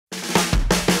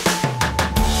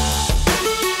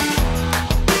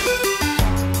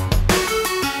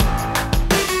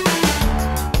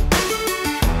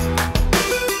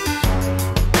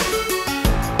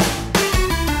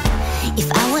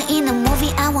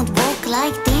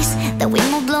like this. The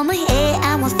wind will blow my hair,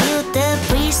 I will feel the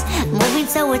breeze. Moving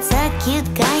towards a cute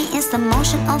guy in slow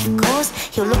motion, of course.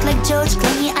 He'll look like George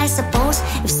Clooney, I suppose.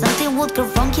 If something would go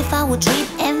wrong, if I would trip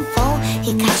and fall,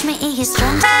 he'd catch me in his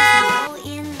trunk.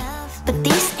 But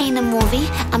this ain't a movie,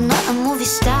 I'm not a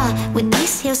movie star. With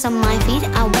these heels on my feet,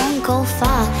 I won't go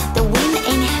far. The wind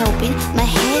ain't helping, my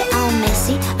hair all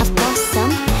messy. I've got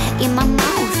some in my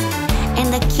mouth, and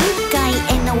the cute guy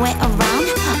ain't nowhere around.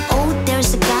 Oh,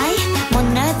 there's a guy more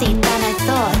nerdy than I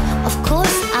thought. Of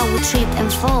course I would trip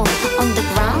and fall on the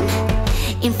ground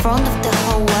in front of the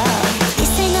whole world.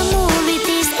 This ain't a movie,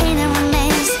 this ain't a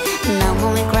romance. Now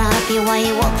when we grab you while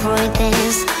you walk through a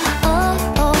dance. Oh,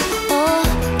 oh, oh,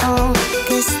 oh,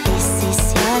 'cause this is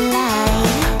your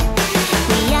life.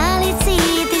 Reality,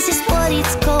 this is what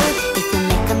it's called. If you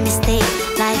make a mistake,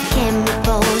 life can be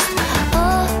posed.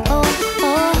 Oh, oh,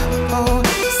 oh, oh,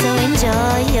 so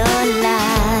enjoy your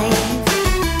life.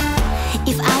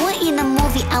 If I were in a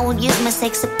movie, I would use my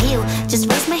sex appeal. Just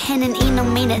raise my hand and in a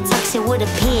minute taxi would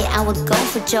appear. I would go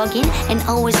for jogging and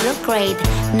always look great,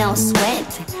 no sweat.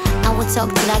 I would talk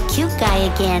to that cute guy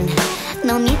again.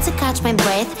 No need to catch my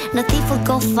breath, no thief would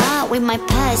go far with my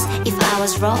purse if I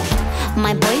was robbed.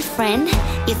 My boyfriend,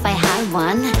 if I had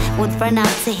one, would run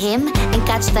up to him and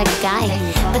catch that guy.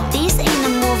 But this ain't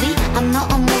a movie, I'm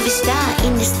not a movie star.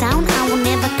 In this town I will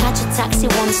never catch a taxi,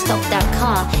 won't stop that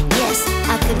car. Yes,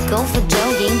 I could go for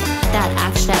jogging, that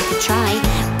actually I could try.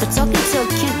 But talking to a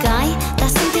cute guy,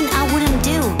 that's something I wouldn't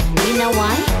do. You know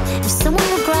why? If someone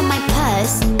would grab my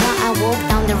purse while I walk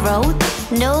down the road,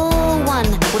 no one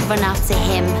would run after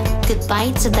him.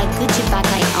 Goodbye to that Gucci bag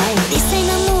I own. This ain't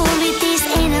a movie, this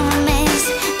ain't a romance.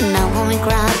 Now when we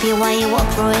grab you while you walk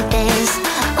through a dance.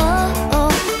 Oh,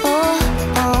 oh, oh,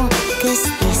 oh, 'cause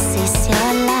this is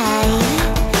your life.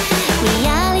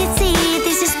 Reality,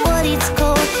 this is what it's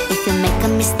called. If you make a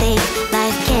mistake,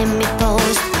 life can be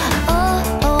posed. Oh,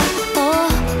 oh, oh,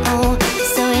 oh,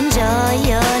 so enjoy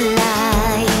your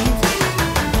life.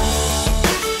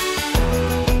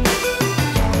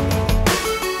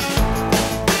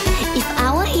 If I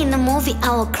were in a movie,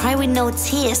 I would cry with no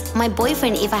tears. My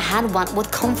boyfriend, if I had one,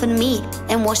 would comfort me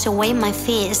and wash away my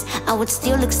fears. I would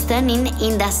still look stunning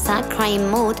in that sad crying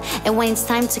mood. And when it's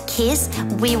time to kiss,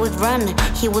 we would run.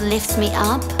 He would lift me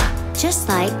up, just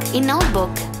like in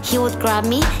Notebook. He would grab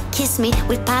me, kiss me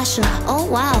with passion. Oh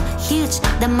wow, huge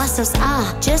the muscles are,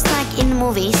 just like in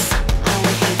movies.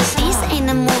 This ain't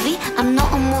a movie, I'm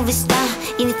not a movie star.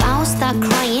 And if I would start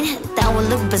crying, that would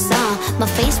look bizarre. My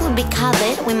face would be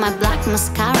covered with my black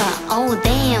mascara. Oh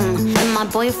damn. And my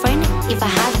boyfriend, if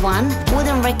I had one,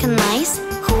 wouldn't recognize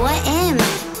who I am.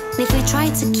 If we try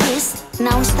to kiss,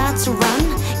 now we start to run,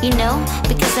 you know,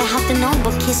 because I have the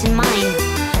Notebook kiss in mind.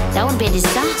 That would be a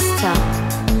disaster.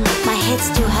 My head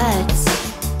still hurts,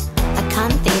 I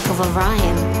can't think of a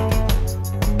rhyme.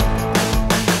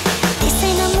 This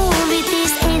ain't a movie,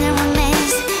 this ain't a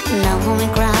romance. Now when we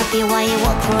grab you while you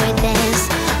walk through a dance.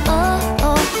 Oh,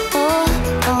 oh, oh,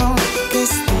 oh,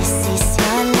 'cause this is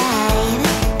your life.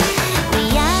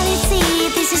 Reality,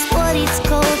 this is what it's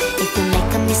called. If you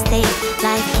make a mistake,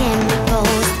 life can be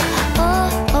posed. Oh,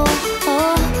 oh,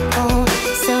 oh, oh,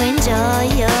 so enjoy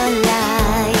your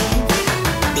life.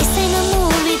 This ain't a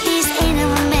movie, this ain't a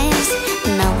romance.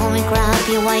 Now when we grab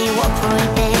you while you walk through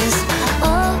a dance.